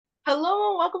Hello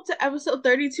and welcome to episode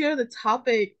 32 of the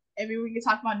topic. Every week we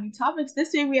talk about new topics.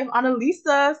 This week we have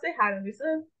Annalisa. Say hi,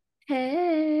 Annalisa.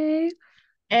 Hey.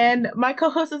 And my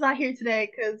co-host is not here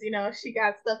today because she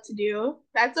got stuff to do.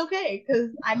 That's okay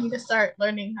because I need to start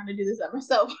learning how to do this by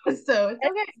myself. So it's okay.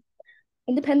 Uh,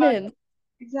 Independent.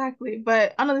 exactly.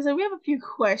 But Annalisa, we have a few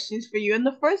questions for you. And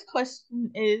the first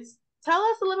question is, tell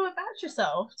us a little bit about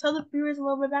yourself. Tell the viewers a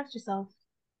little bit about yourself.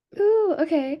 Ooh,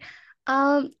 okay.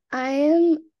 I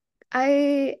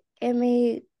am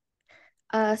a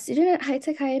student at High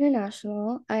Tech High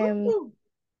International. Woo!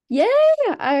 Yeah,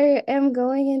 I am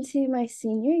going into my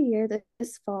senior year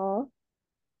this fall,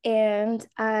 and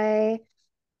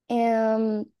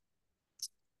am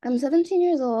I'm 17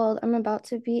 years old. I'm about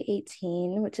to be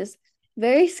 18, which is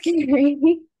very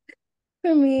scary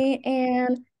for me,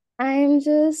 and I'm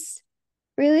just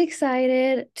really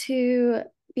excited to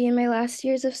be in my last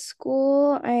years of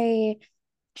school.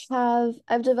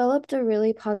 I've developed a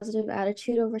really positive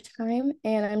attitude over time,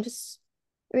 and I'm just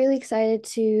really excited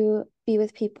to be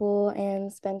with people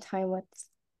and spend time with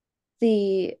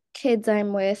the kids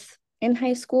I'm with in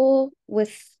high school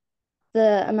with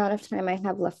the amount of time I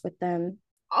have left with them.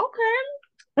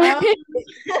 Okay. Um,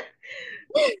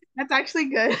 that's actually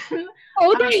good.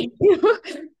 Oh, Um, thank you.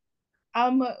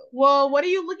 well, what are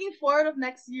you looking forward of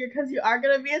next year? Because you are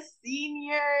gonna be a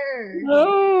senior.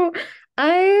 Oh,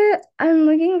 I'm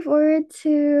looking forward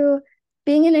to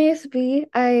being an ASB.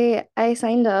 I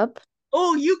signed up.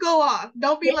 Oh, you go off.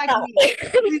 Don't be like Yeah. me.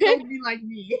 Please don't be like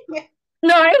me.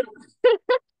 No,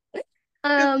 Because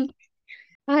um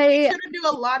make I sure to do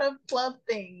a lot of club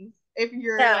things if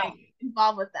you're yeah. like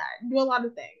involved with that. Do a lot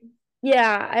of things.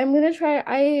 Yeah, I'm gonna try.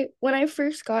 I When I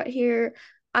first got here,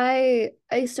 I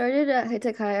started at High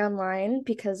Tech High online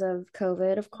because of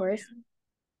COVID, of Oh course.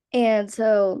 yeah. And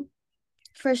so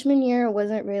freshman year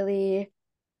wasn't really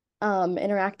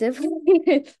interactive.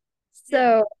 Yeah.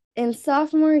 So in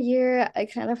sophomore year, I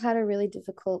kind of had a really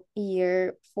difficult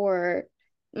year for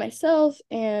myself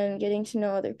and getting to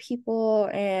know other people,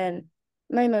 and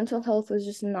my mental health was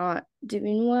just not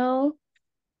doing well.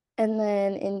 And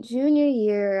then in junior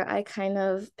year, I kind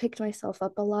of picked myself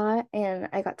up a lot and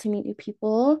I got to meet new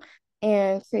people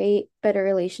and create better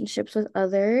relationships with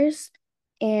others.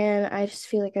 And I just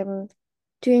feel like I'm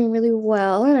doing really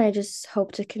well. And I just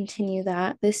hope to continue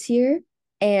that this year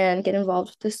and get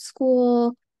involved with the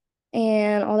school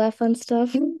and all that fun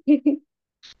stuff.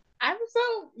 I'm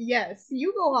so yes,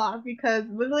 you go off because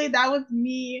literally that was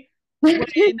me when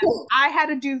I had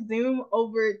to do Zoom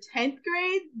over 10th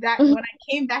grade. That when I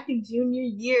came back in junior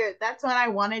year, that's when I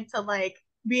wanted to like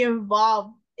be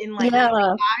involved in like Yeah.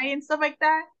 I and stuff like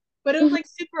that. But it was like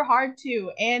super hard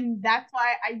too, and that's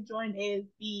why I joined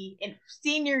ASB in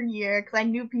senior year because I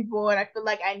knew people and I feel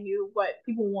like I knew what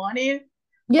people wanted.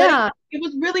 But Yeah. it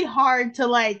was really hard to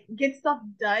like get stuff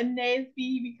done in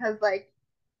ASB because like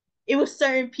it was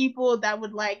certain people that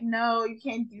would like, no, you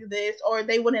can't do this, or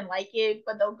they wouldn't like it,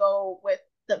 but they'll go with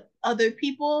the other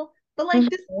people. But like,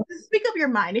 just speak up your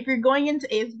mind. If you're going into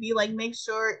ASB, like, make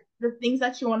sure the things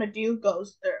that you want to do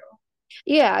goes through.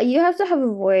 Yeah, you have to have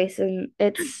a voice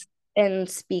and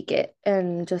speak it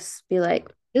and just be like,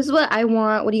 this is what I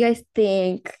want. What do you guys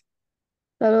think?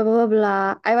 Blah blah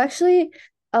blah blah.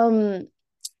 Um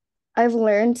I've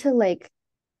learned to like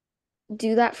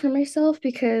do that for myself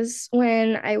because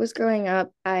when I was growing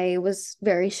up, I was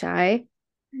very shy,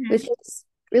 which Mm-hmm. is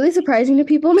really surprising to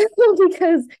people now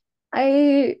because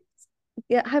I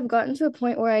have gotten to a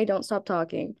point where I don't stop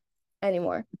talking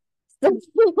anymore. So,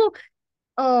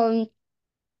 um,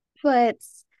 but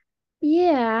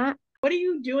yeah, What are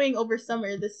you doing over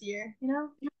summer this year?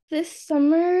 this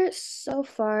summer so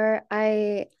far,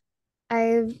 I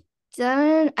haven't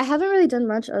really done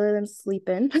much other than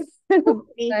sleeping.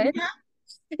 But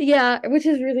yeah, which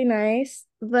is really nice.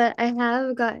 But I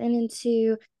have gotten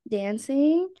into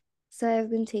dancing. So I've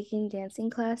been taking dancing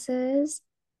classes.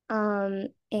 And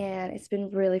it's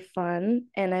been really fun.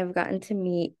 And I've gotten to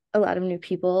meet a lot of new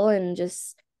people and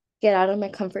just get out of my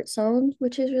comfort zone,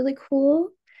 which is really cool.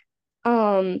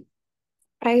 Um,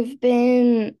 I've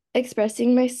been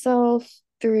expressing myself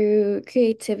through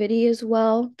creativity as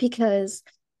well because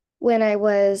when I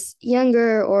was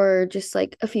younger or just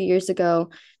like a few years ago,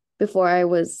 before I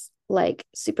was like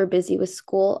super busy with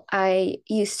school, I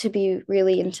used to be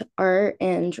really into art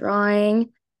and drawing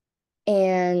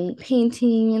and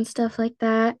painting and stuff like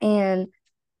that. And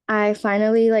I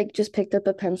finally like just picked up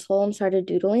a pencil and started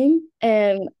doodling,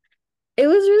 and it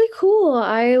was really cool.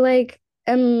 I like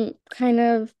am kind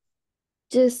of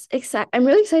just excited. I'm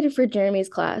really excited for Jeremy's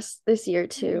class this year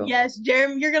too. Yes,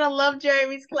 Jeremy, you're gonna love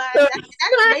Jeremy's class. So That's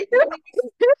basically excited.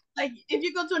 Like if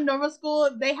you go to a normal school,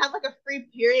 they have like a free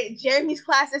period. Jeremy's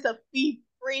class is a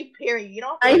free period. You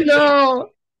don't have I to know.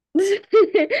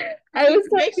 I you was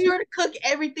make talking, sure to cook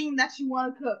everything that you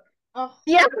want to cook. Oh,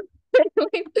 yeah.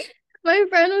 My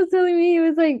friend was telling me he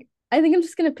was like, I think I'm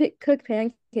just gonna cook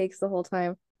pancakes the whole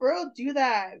time. bro, do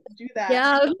that. Do that.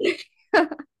 Yeah.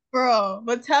 Bro,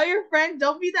 but tell your friend,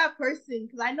 don't be that person.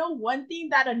 Because I know one thing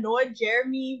that annoyed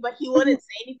Jeremy, but he wouldn't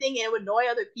say anything, and it would annoy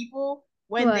other people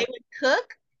when they What? would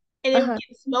cook and it would Uh-huh.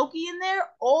 get smoky in there,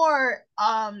 or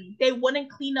they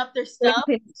wouldn't clean up their stuff.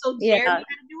 So Jeremy Yeah.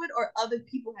 had to do it, or other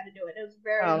people had to do it. It was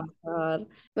very Oh annoying. my God.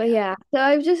 But Yeah.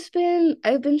 yeah, so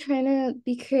I've been trying to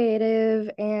be creative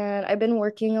and I've been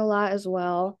working a lot as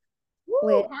well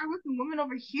with Woo, hardworking woman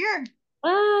over here.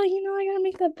 I gotta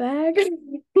make that bag.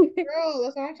 Girl,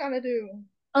 that's what I'm trying to do.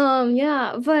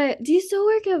 Yeah, but do you still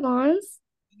work at Vaughn's?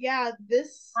 Yeah,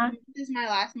 this Uh, month is my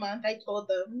last month. I told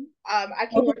them I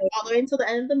can work Okay. all the way until the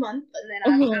end of the month, and then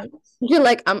I'm Mhm. out. You're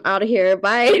like, I'm out of here.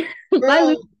 Bye. Bye, Bro,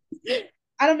 Lucy.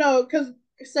 I don't know, because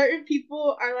certain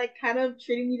people are like kind of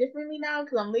treating me differently now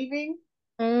because I'm leaving.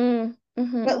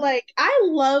 But Mm-hmm. like, I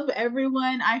love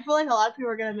everyone. I feel like a lot of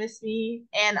people are gonna miss me,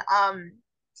 and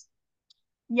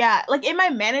yeah, like, and my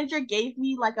manager gave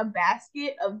me like a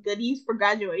basket of goodies for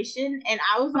graduation, and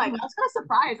I was kind of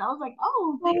surprised. I was like,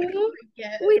 oh, thank you, Oh, I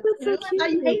guess. wait, that's You so know, I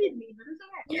thought you cute. hated me, but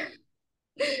it's okay.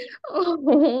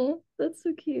 Oh, that's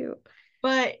so cute.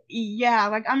 But yeah,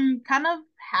 like I'm kind of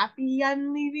happy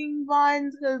I'm leaving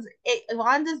Vaughn's because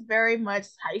Vaughn's is very much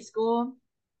high school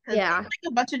because it's Yeah, like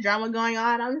a bunch of drama going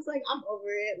on. I'm just like I'm over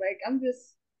it. Like I'm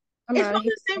just I'm it's out of not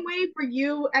here. the same way for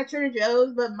you at Trader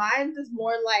Joe's, but mine's is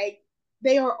more like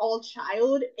they are all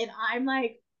child, and I'm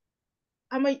like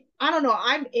I don't know.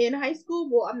 I'm in high school.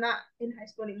 Well, I'm not in high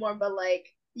school anymore, but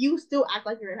like you still act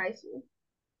like you're in high school.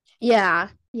 Yeah,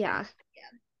 yeah.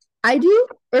 Yeah. I do.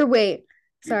 Or wait,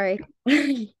 sorry.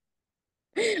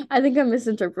 I think I'm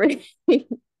misinterpreting.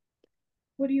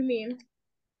 What do you mean?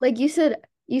 Like you said,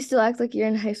 you still act like you're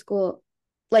in high school,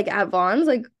 like at Vaughn's,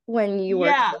 like when you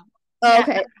work. Yeah, Oh, yeah.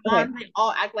 okay, okay. Vaughn's, they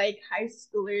all act like high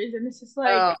schoolers, and it's just like.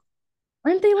 Oh,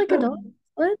 aren't they like adults?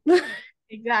 What?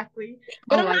 Exactly.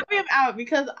 But Oh I'm my happy God. I'm out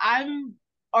because I'm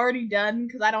already done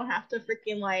because I don't have to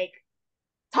freaking like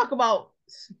talk about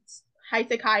high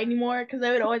tech high anymore because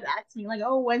they would always ask me like,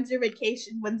 "Oh, when's your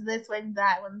vacation? When's this? When's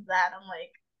that? When's that?" I'm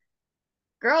like,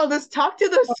 "Girl, just talk to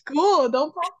the school.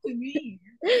 Don't talk to me."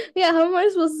 Yeah, how am I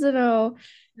supposed to know?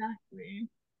 Exactly.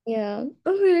 Yeah.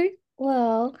 Okay.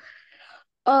 Well,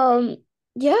 um,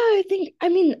 yeah, I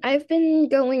mean, I've been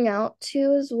going out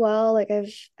too as well. Like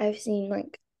I've seen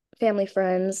like family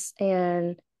friends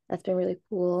and that's been really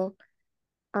cool.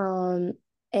 Um,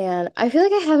 and I feel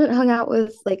like I haven't hung out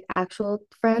with like actual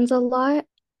friends a lot.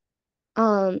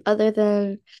 Other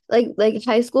than like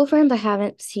high school friends, I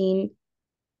haven't seen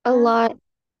a Uh lot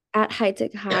at High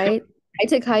Tech High. High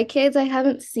Tech High kids, I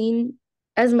haven't seen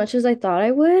as much as I thought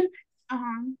I would.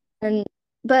 huh. And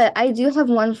but I do have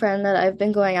one friend that I've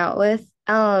been going out with.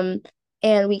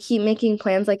 And we keep making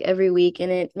plans like every week,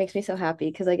 and it makes me so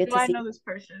happy because I get Do to I see. know this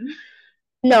person?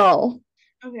 No.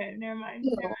 Okay, never mind.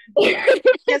 Never No. mind.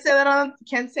 Can't say that on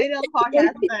the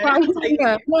podcast, but I'll tell you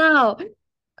later. Wow.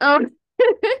 Um,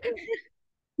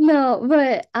 no,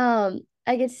 but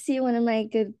I get to see one of my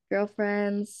good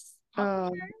girlfriends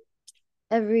Okay.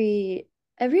 every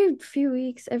every few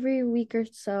weeks, every week or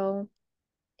so.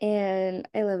 And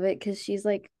I love it because she's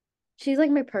like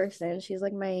my person. She's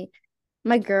like my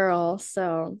girl.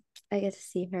 So I get to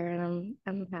see her and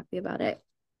I'm happy about it.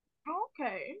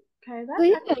 Okay. Okay, that's But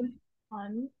yeah. actually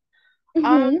fun.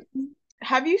 Um, Mhm.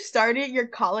 have you started your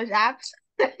college apps?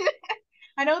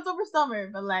 I know it's over summer,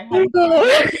 but like, have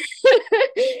you?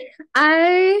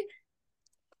 I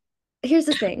here's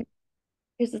the thing.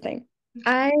 Here's the thing.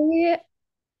 I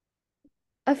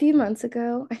a few months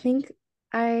ago,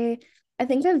 I I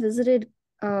think I visited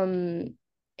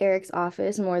Eric's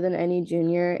office more than any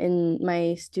junior in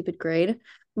my stupid grade.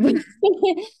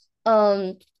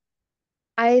 Um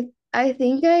I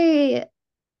think I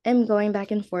am going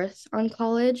back and forth on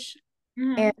college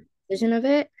Mm-hmm. and vision of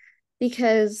it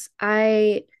because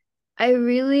I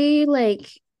really like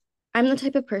I'm the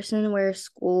type of person where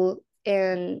school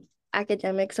and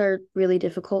academics are really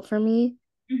difficult for me.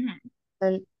 Mm-hmm.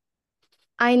 And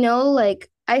I know like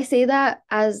I say that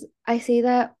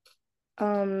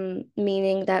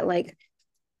meaning that like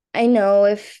I know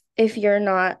if you're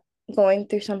not going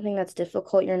through something that's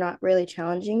difficult, you're not really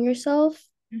challenging yourself.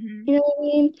 Mm-hmm. You know what I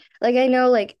mean? Like I know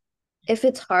like if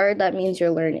it's hard, that means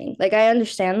you're learning. Like I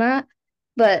understand that,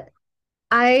 but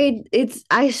I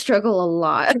struggle a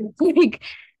lot. Like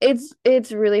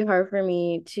it's really hard for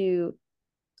me to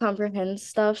comprehend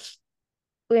stuff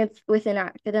within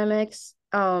academics.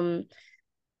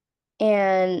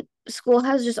 And school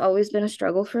has just always been a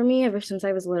struggle for me ever since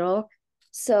I was little.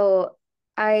 So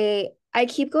I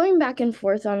keep going back and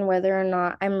forth on whether or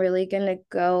not I'm really gonna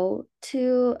go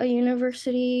to a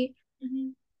university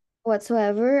Mhm.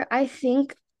 whatsoever. I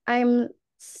think I'm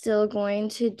still going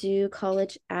to do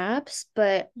college apps,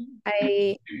 but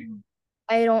I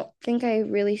I don't think I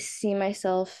really see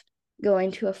myself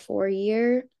going to a 4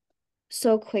 year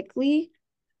so quickly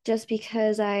just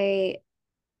because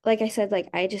like I said, like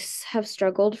I just have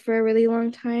struggled for a really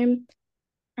long time.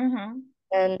 Mhm.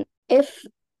 And if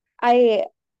I,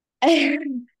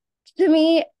 to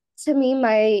me,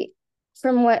 my,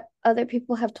 from what other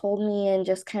people have told me and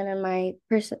just kind of my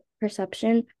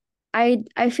perception, I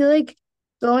feel like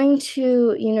going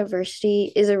to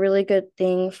university is a really good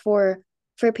thing for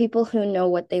people who know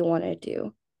what they want to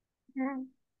do. Mhm.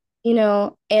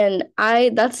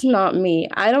 And that's not me.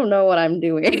 I don't know what I'm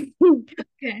doing.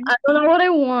 Okay. I don't know what I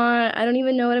want. I don't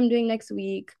even know what I'm doing next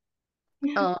week.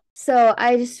 So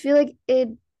I just feel like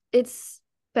it's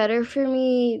better for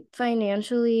me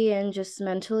financially and just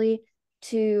mentally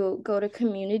to go to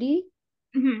community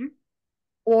Mhm.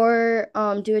 or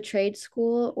do a trade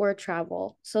school or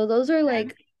travel. So those are Okay.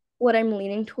 like what I'm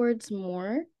leaning towards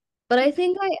more. But I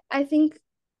think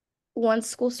once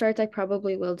school starts, I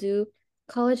probably will do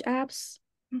college apps.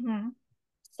 Mhm.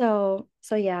 So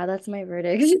yeah, that's my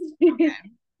verdict. Okay.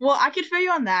 Well, I could feel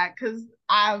you on that because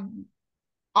I've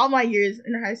all my years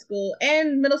in high school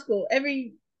and middle school,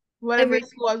 every whatever Every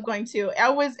school I was going to,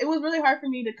 it was really hard for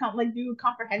me to come like do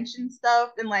comprehension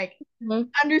stuff and like Mhm.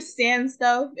 understand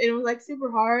stuff. It was like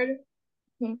super hard,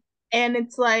 Mhm. and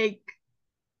it's like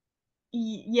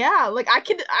yeah, like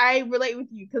I relate with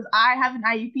you because I have an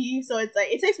IUP, so it's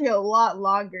like it takes me a lot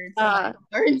longer to like Uh,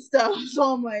 learn stuff.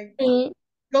 So I'm like, mm.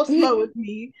 go slow with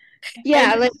me, and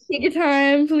Yeah, like take your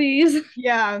time, please.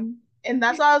 yeah, and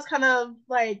that's why I was kind of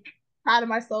like proud of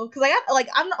myself because I got like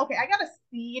I'm not okay. I got a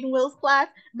C in Will's class,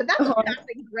 but that's a Uh-huh.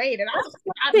 passing grade, and I was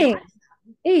proud of Thing. myself.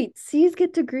 Hey, C's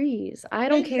get degrees. I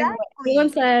don't care what anyone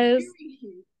Exactly. says.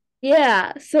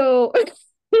 Yeah, so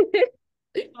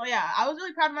So yeah, I was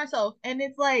really proud of myself, and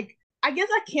it's like I guess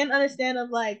I can't understand of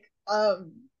like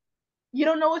you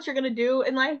don't know what you're gonna do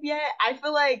in life yet. I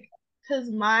feel like because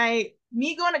my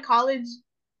me going to college,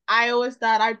 I always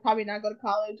thought I'd probably not go to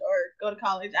college or go to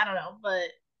college. I don't know, but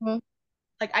Mhm.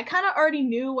 like I kind of already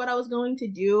knew what I was going to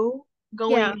do Yeah.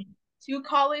 going to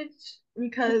college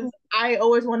because Mhm. I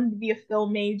always wanted to be a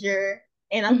film major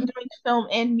and I'm Mhm. doing film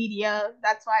and media.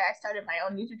 That's why I started my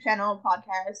own YouTube channel,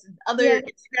 podcast, and Yeah. other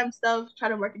Instagram stuff,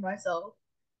 trying to work it myself.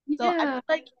 So I Yeah. feel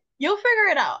like you'll figure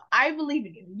it out. I believe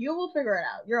in you. You will figure it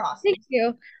out. You're Thank awesome.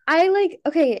 you. I like,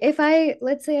 okay, if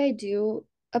let's say I do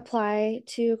apply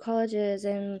to colleges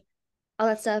and all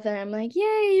that stuff, and I'm like,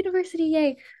 yay, university,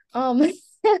 yay. Um,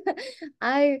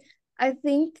 I I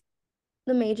think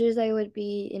the majors I would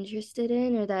be interested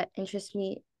in or that interest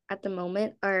me at the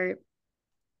moment are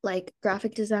like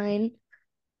graphic design,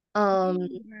 um,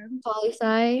 poli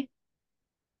sci,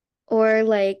 or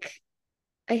like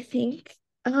I think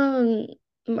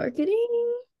marketing.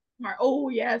 Oh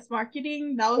yes,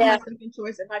 marketing. That was Yeah, my second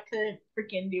choice if I couldn't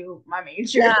freaking do my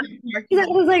major, yeah. I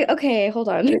marketing. was like, okay, hold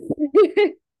on.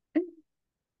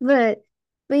 But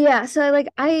yeah, so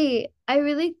I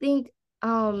really think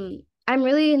I'm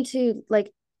really into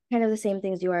like kind of the same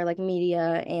things you are, like media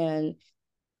and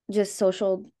just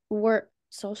social work.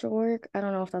 I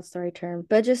don't know if that's the right term,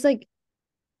 but just like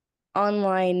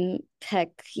online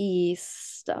techy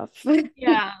stuff.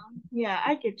 Yeah, yeah,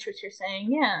 I get what you're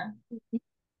saying. Yeah,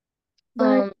 but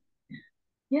Um,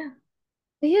 yeah.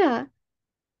 but yeah,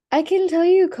 I can tell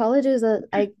you colleges that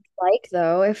I like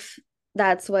though, if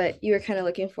that's what you were kind of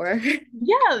looking for.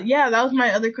 Yeah, yeah, that was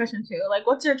my other question too. Like,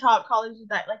 what's your top colleges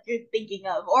that like you're thinking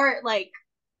of, or like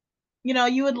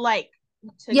you would like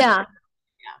to go? Yeah,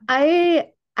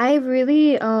 I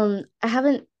really I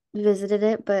haven't visited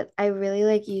it, but I really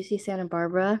like UC Santa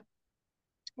Barbara.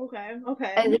 Okay,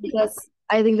 okay.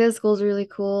 I think that school's really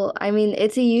cool. I mean,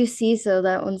 it's a UC, so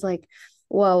that one's like,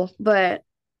 whoa. But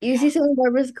Yeah. UC Santa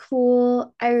Barbara's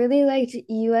cool. I really liked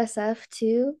USF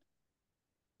too,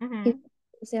 in Mm-hmm.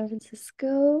 San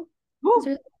Francisco.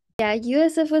 Woo. Yeah,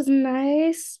 USF was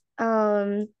nice.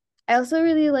 I also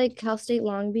really like Cal State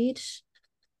Long Beach.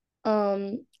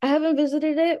 I haven't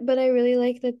visited it, but I really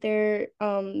like that they're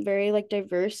very like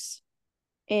diverse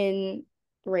in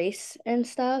race and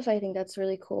stuff. I think that's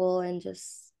really cool and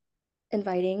just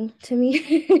inviting to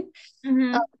me.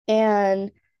 Mm-hmm.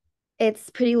 And it's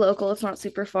pretty local, it's not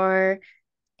super far.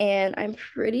 And I'm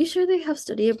pretty sure they have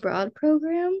study abroad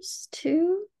programs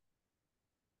too.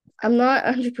 I'm not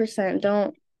 100%.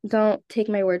 Don't take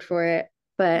my word for it,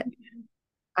 but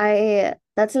I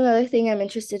that's another thing I'm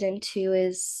interested in too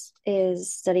is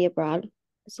study abroad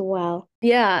as well.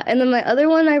 Yeah, and then my other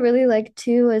one I really like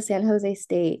too is San Jose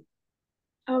State.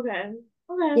 Okay.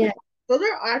 Okay. Yeah. Those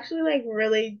are actually like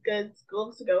really good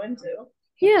schools to go into.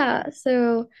 Yeah,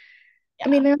 so I Yeah.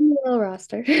 mean they're on the little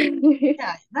roster.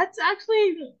 Yeah, that's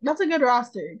a good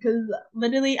roster because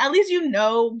literally, at least you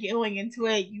know going into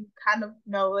it, you kind of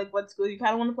know like what school you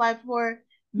kind of want to apply for.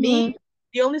 Me, Mhm.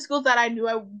 the only schools that I knew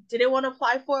I didn't want to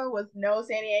apply for was no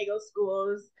San Diego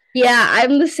schools. Yeah,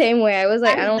 I'm the same way. I was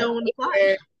like, I I just don't don't want to apply.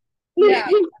 care. Yeah,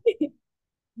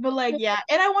 but like yeah,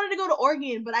 and I wanted to go to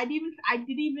Oregon, but I didn't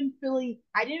even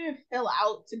fill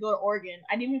out to go to Oregon.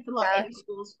 I didn't even fill out Yeah. any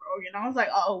schools for Oregon. I was like,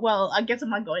 oh well, I guess I'm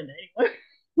not going there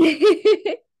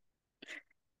anymore.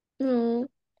 Mm.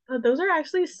 But those are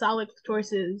actually solid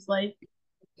choices. Like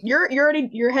you're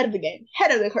ahead of the game,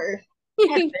 head of the curve,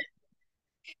 head of it.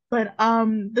 But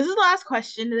this is the last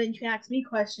question, and then you can ask me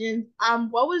questions.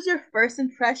 What was your first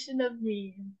impression of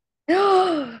me?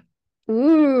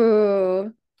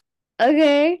 Ooh.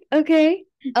 Okay, okay.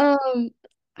 I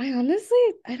honestly,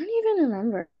 I don't even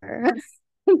remember.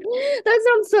 That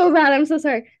sounds so bad. I'm so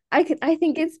sorry. I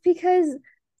think it's because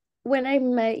when I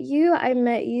met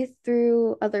you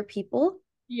through other people.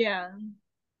 Yeah.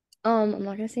 I'm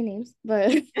not gonna say names,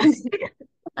 but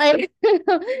I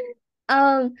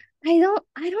um I don't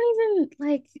even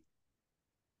like,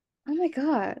 oh my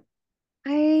God.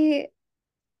 I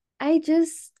I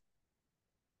just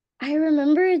I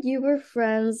remember you were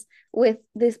friends with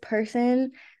this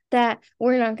person that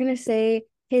we're not gonna say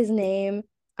his name.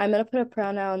 I'm gonna put a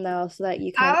pronoun now so that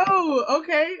you kind of Oh,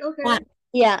 okay, okay.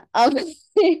 yeah.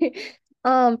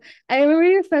 Um I remember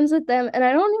you're friends with them and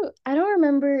I don't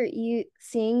remember you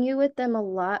seeing you with them a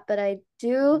lot, but I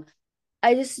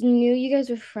just knew you guys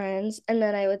were friends and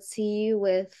then I would see you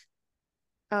with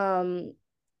um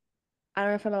I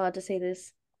don't know if I'm allowed to say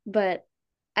this, but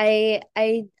I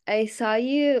saw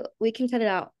you, we can cut it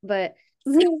out, but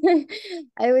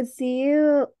I would see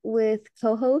you with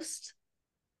co-host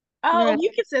Oh, Nareth,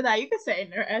 you can say that. You can say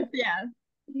nerd. Yeah.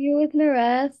 you with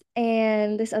Nareth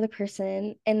and this other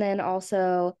person, and then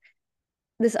also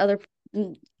this other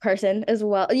person as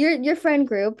well. Your friend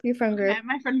group. Okay,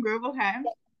 my friend group. Okay.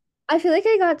 I feel like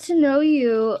I got to know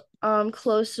you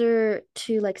closer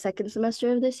to like second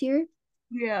semester of this year.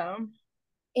 Yeah.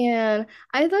 And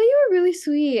I thought you were really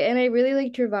sweet and I really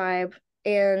liked your vibe.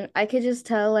 And I could just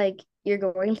tell like you're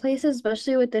going places,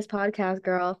 especially with this podcast,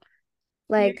 girl.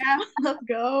 Like, Yeah. Let's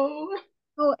go.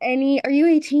 oh, are you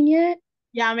 18 yet?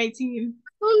 Yeah, I'm 18.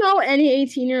 I don't know any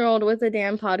 18-year-old with a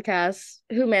damn podcast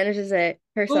who manages it Ooh,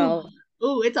 herself.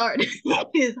 ooh, it's hard. It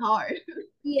is hard.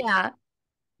 Yeah.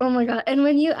 Oh my God. And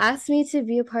when you asked me to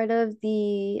be a part of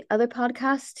the other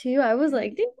podcast too, I was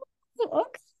like,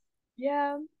 okay.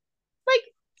 Yeah. Like,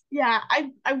 yeah,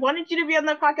 I wanted you to be on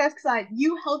that podcast because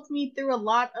you helped me through a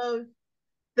lot of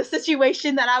the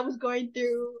situation that I was going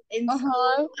through in school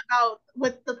Uh-huh. about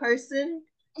with the person.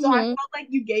 So I Hmm. felt like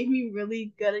you gave me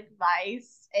really good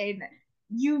advice and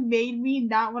you made me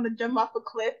not want to jump off a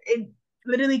cliff and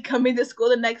literally come into school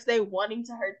the next day wanting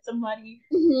to hurt somebody.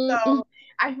 Hmm. So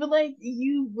I feel like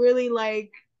you were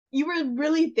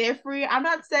really there for me. I'm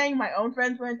not saying my own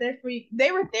friends weren't there for me.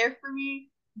 They were there for me,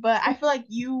 but I feel like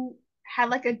you had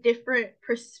like a different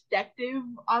perspective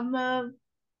on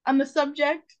the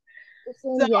subject.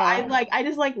 So Yeah. I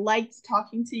just liked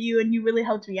talking to you and you really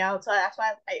helped me out. So that's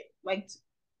why I liked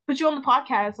put you on the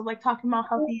podcast of like talking about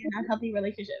healthy and unhealthy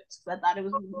relationships. I thought it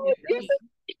was really Oh,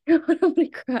 good for me. I'm gonna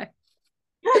cry.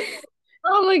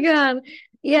 Oh my God.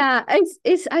 Yeah,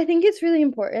 it's I think it's really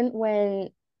important when,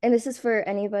 and this is for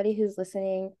anybody who's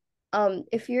listening,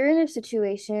 if you're in a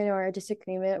situation or a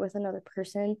disagreement with another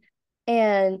person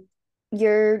and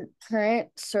your current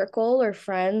circle or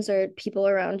friends or people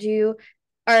around you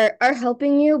are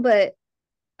helping you, but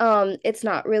it's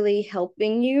not really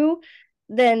helping you,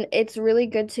 then it's really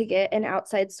good to get an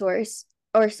outside source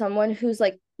or someone who's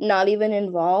like not even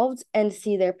involved and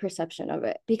see their perception of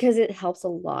it because it helps a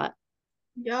lot.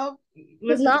 Yup.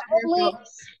 Because Listen to her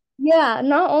folks.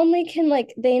 not only can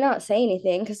like they not say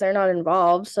anything because they're not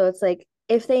involved, so it's like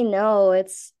if they know,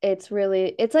 it's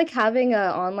really it's like having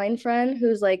an online friend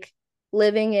who's like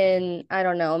living in, I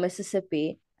don't know,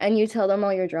 Mississippi, and you tell them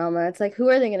all your drama. It's like who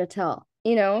are they gonna tell?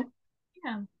 You know?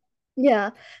 Yeah. Yeah.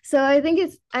 So I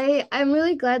think I'm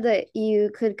really glad that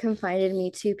you could confide in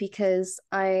me too because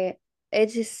it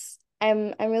just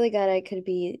I'm really glad I could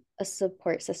be a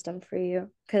support system for you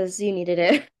because you needed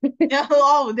it. Yeah,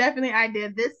 oh, definitely I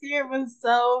did. This year was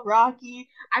so rocky.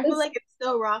 I feel It's- like it's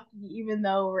still rocky even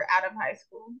though we're out of high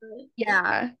school.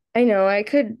 yeah, I know.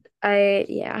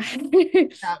 Yeah.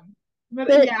 Um, but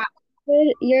But yeah,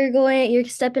 you're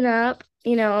stepping up,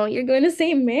 you're going to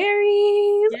St.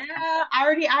 Mary's. yeah.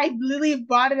 I literally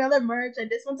bought another merch. I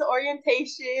just went to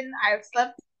orientation. I've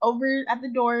slept over at the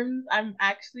dorms. I'm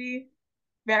actually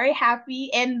very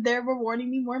happy, and they're rewarding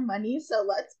me more money. So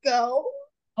let's go.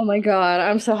 Oh my God,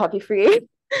 I'm so happy for you.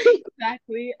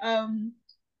 Exactly. Yeah.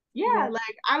 Yeah.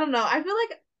 Like I don't know. I feel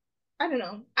like I don't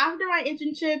know. After my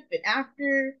internship and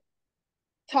after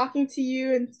talking to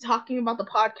you and talking about the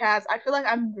podcast, I feel like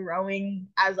I'm growing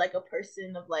as like a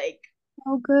person of like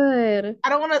Oh, good. I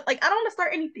don't want to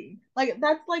start anything. Like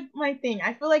that's like my thing.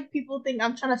 I feel like people think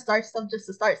I'm trying to start stuff just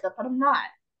to start stuff, but I'm not.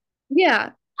 Yeah.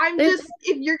 I'm There's just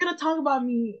if you're gonna talk about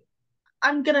me,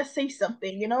 I'm gonna say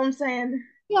something. You know what I'm saying?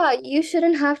 Yeah, you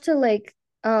shouldn't have to like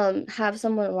have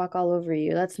someone walk all over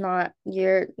you. That's not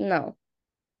your no.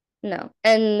 No.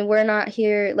 And we're not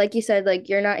here, like you said, like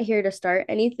you're not here to start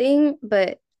anything,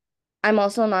 but I'm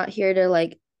also not here to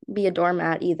like be a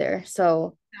doormat either.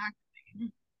 So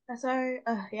Exactly. That's our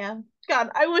yeah.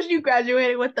 God, I wish you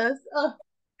graduated with us.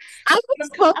 I was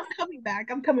I'm coming back.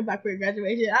 I'm coming back for your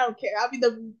graduation. I don't care. I'll be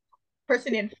the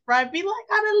person in front. Be like,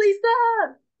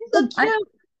 Annalisa, you're so I, cute.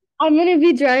 I'm gonna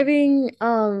be driving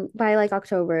by like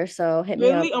October, so hit me up.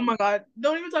 Literally, oh my God.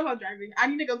 Don't even talk about driving. I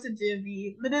need to go to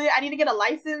DMV. Literally, I need to get a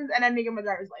license and I need to get my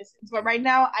driver's license. But right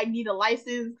now, I need a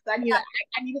license because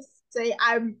I need to say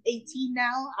I'm 18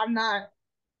 now. I'm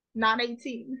not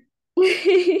 18.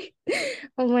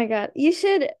 Oh my God. You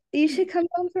should come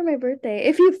home for my birthday.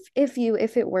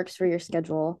 If it works for your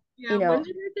schedule. Yeah, when's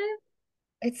your birthday?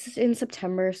 It's in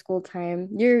September, school time.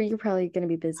 You're probably gonna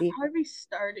be busy. I'll be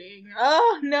starting.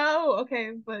 Oh no.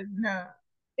 Okay, but no.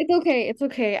 It's okay. It's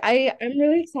okay. I'm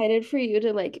really excited for you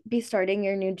to like be starting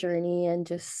your new journey and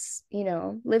just,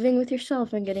 living with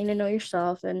yourself and getting to know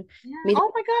yourself and Yeah. meeting.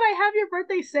 Oh my God, I have your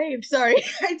birthday saved. Sorry.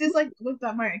 I just like looked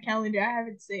at my calendar. I have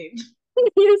it saved.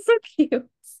 You're so cute.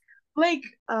 Like,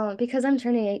 Because I'm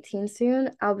turning 18 soon,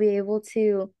 I'll be able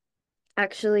to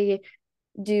actually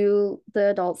do the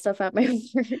adult stuff at my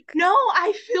work. no,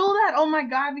 I feel that. Oh my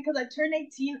God, because I turned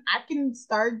 18, I can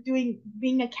start doing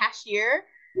being a cashier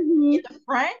in Mhm. the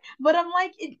front. But I'm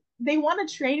like, they want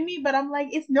to train me, but I'm like,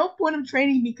 it's no point of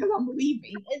training me because I'm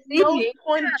leaving. It's no Maybe.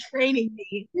 point of training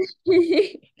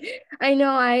me. I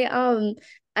know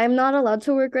I'm not allowed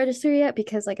to work register yet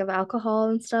because like of alcohol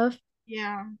and stuff.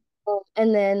 Yeah.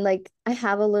 And then like I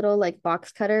have a little like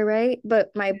box cutter, right?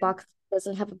 But my box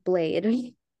doesn't have a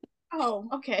blade. Oh,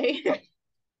 okay.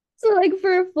 So like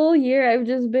for a full year I've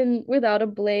just been without a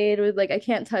blade with like I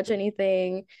can't touch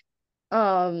anything.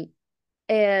 Um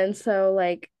and so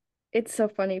like it's so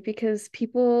funny because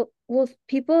people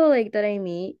like that I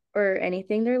meet or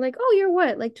anything, they're like, "Oh, you're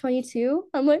what? Like 22?"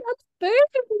 I'm like, "I'm 30.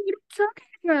 What are you talking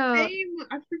about?" Same.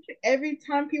 I appreciate every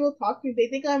time people talk to me, they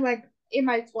think I'm like in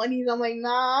my 20s. I'm like,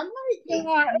 nah, I'm like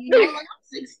Yeah. 18. I'm like, I'm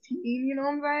 16. You know what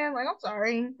I'm saying? Like, I'm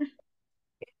sorry.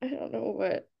 I don't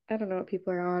know what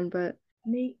people are on, but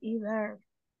Me either.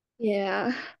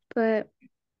 yeah. But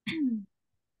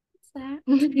what's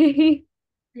that?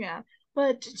 Yeah.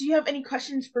 But do you have any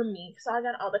questions for me? Because I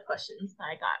got all the questions that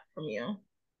I got from you.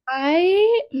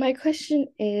 My question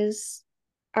is,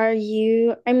 I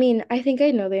mean, I think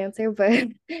I know the answer, but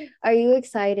are you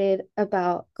excited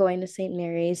about going to St.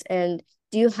 Mary's? And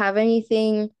do you have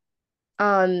anything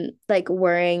like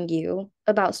worrying you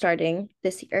about starting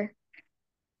this year?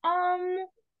 Um,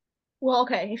 well,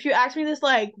 okay. If you asked me this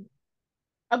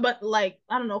but like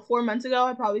I don't know, 4 months ago,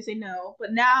 I'd probably say no.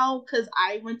 But now, because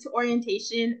I went to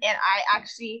orientation and I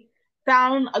actually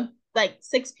found like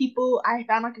 6 people. I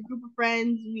found like a group of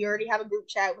friends. We already have a group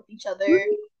chat with each other,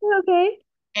 Okay.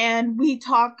 and we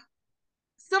talk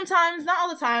sometimes, not all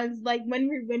the times. Like when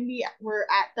we were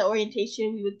at the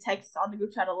orientation, we would text on the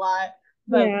group chat a lot.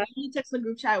 But Yeah. we only text the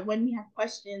group chat when we have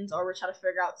questions or we're trying to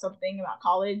figure out something about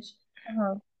college.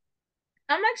 Uh-huh.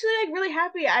 I'm actually like really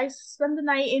happy. I spent the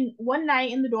night in one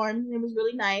night in the dorm. It was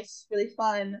really nice, really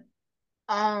fun.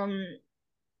 Um,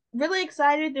 really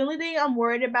excited. The only thing I'm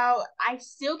worried about, I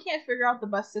still can't figure out the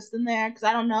bus system there because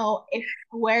I don't know if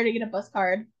where to get a bus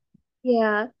card.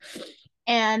 Yeah.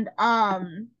 And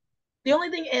the only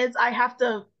thing is I have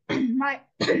to my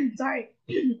sorry.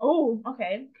 Oh,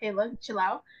 okay. Kayla, chill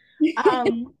out.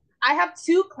 I have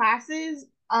 2 classes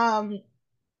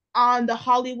on the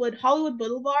Hollywood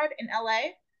Boulevard in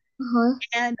LA. Uh-huh.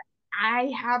 And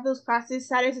I have those classes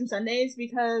Saturdays and Sundays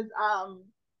because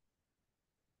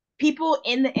people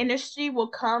in the industry will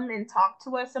come and talk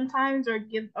to us sometimes or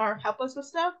give or help us with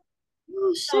stuff.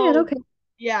 Oh shit, So okay.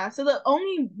 yeah, so the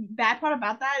only bad part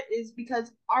about that is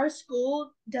because our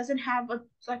school doesn't have a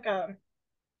like a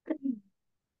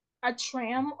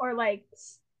tram or like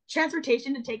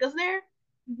transportation to take us there.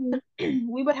 Mhm.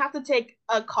 We would have to take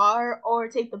a car or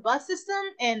take the bus system,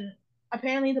 and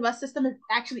apparently the bus system is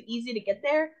actually easy to get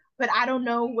there, but I don't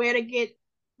know where to get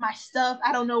my stuff.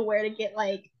 I don't know where to get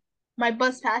like my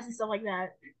bus pass and stuff like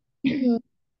that. Mhm.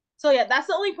 So yeah, that's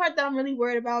the only part that I'm really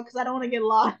worried about because I don't want to get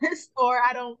lost or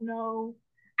I don't know.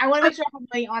 I want to make sure I have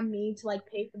money on me to like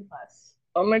pay for the bus.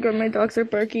 Oh my God, my dogs are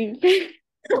barking.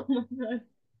 Oh my God.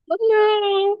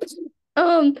 Oh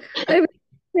no. I would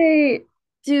say,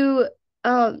 do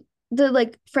the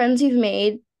like friends you've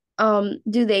made,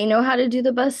 do they know how to do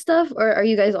the bus stuff, or are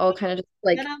you guys all kind of just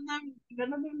like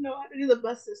None of them know how to do the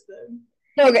bus system.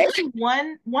 okay? It's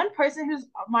like one person who's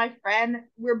my friend.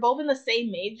 We're both in the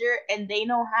same major, and they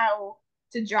know how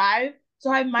to drive.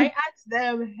 So I might ask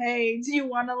them, "Hey, do you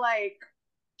want to like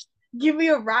give me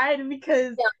a ride?"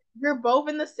 Because Yeah. we're both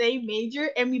in the same major,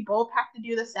 and we both have to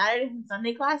do the Saturday and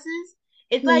Sunday classes.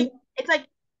 It's Mhm. like it's like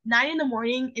 9 in the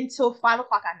morning until 5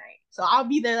 o'clock at night. So I'll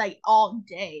be there like all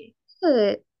day.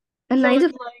 Good. A So nine to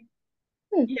it's like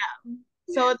five. yeah.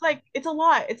 So it's like it's a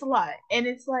lot. It's a lot. And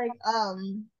it's like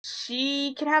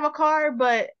she can have a car,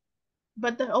 but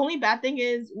the only bad thing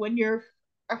is when you're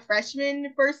a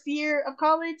freshman first year of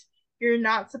college, you're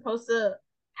not supposed to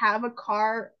have a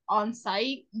car on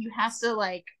site. You have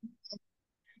to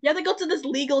go to this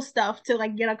legal stuff to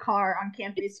like get a car on It's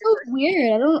campus your so first year.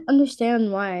 weird. I don't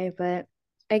understand why, but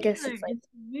I guess Yeah, it's like it's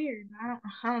weird.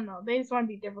 I don't know. They just want to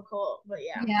be difficult, but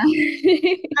yeah. yeah.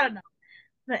 I don't know.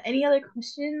 But any other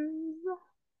questions?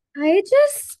 I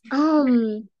just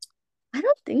I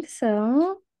don't think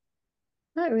so.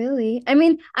 Not really. I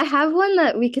mean, I have one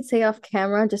that we could say off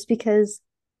camera just because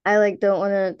I like don't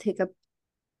want to take up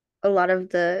a lot of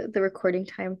the recording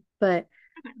time.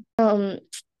 Um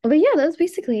but yeah, that's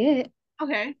basically it.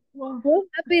 Okay. Well, So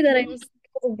happy that I'm able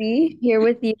to be here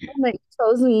with you and that you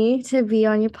chose me to be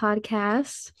on your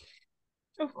podcast.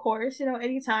 of course,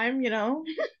 anytime.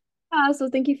 So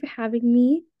thank you for having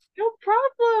me. No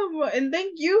problem. And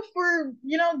thank you for,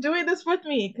 doing this with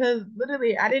me because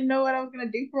literally I didn't know what I was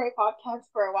gonna do for my podcast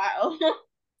for a while.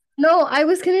 No, I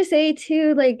was gonna say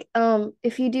too, like,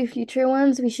 if you do future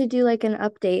ones, we should do like an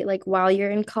update, like while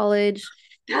you're in college.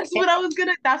 That's what I was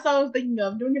thinking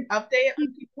of, doing an update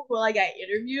on people who like I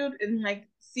interviewed and like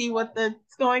see what's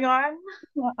going on.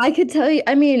 Well, I could tell you,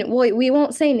 I mean, well, we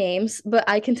won't say names, but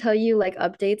I can tell you like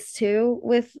updates too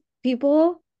with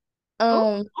people.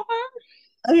 Oh, Um,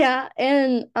 okay. yeah,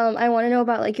 and I want to know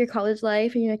about like your college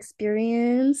life and your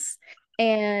experience.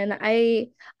 And I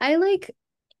like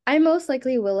I most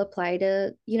likely will apply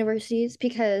to universities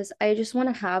because I just want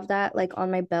to have that like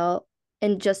on my belt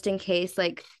and just in case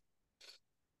like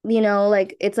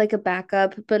like it's like a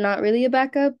backup, but not really a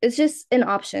backup. It's just an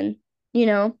option, you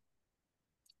know?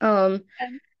 Um,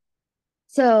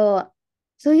 so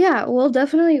yeah, well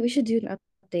definitely we should do an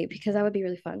update because that would be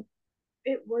really fun.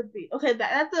 It would be. Okay,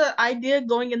 that's the idea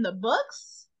going in the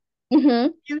books.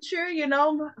 Mm-hmm. Future Write it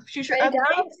updates.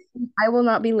 down. I will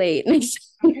not be late.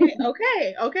 Okay,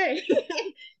 okay, okay.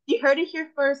 You heard it here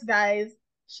first, guys.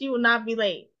 She will not be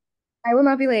late. I will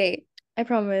not be late. I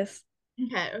promise.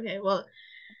 Okay, okay. Well,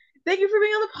 thank you for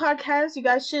being on the podcast. You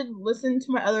guys should listen to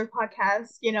my other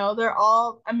podcasts. They're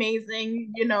all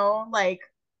amazing. Like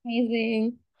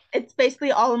Amazing. it's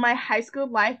basically all of my high school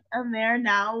life. And there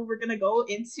now we're gonna go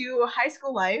into high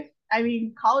school life. I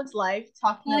mean, college life,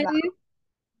 talking about Bye.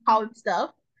 college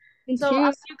stuff. Me So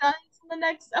I'll too. see you guys in the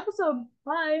next episode.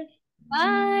 Bye.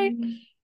 Bye.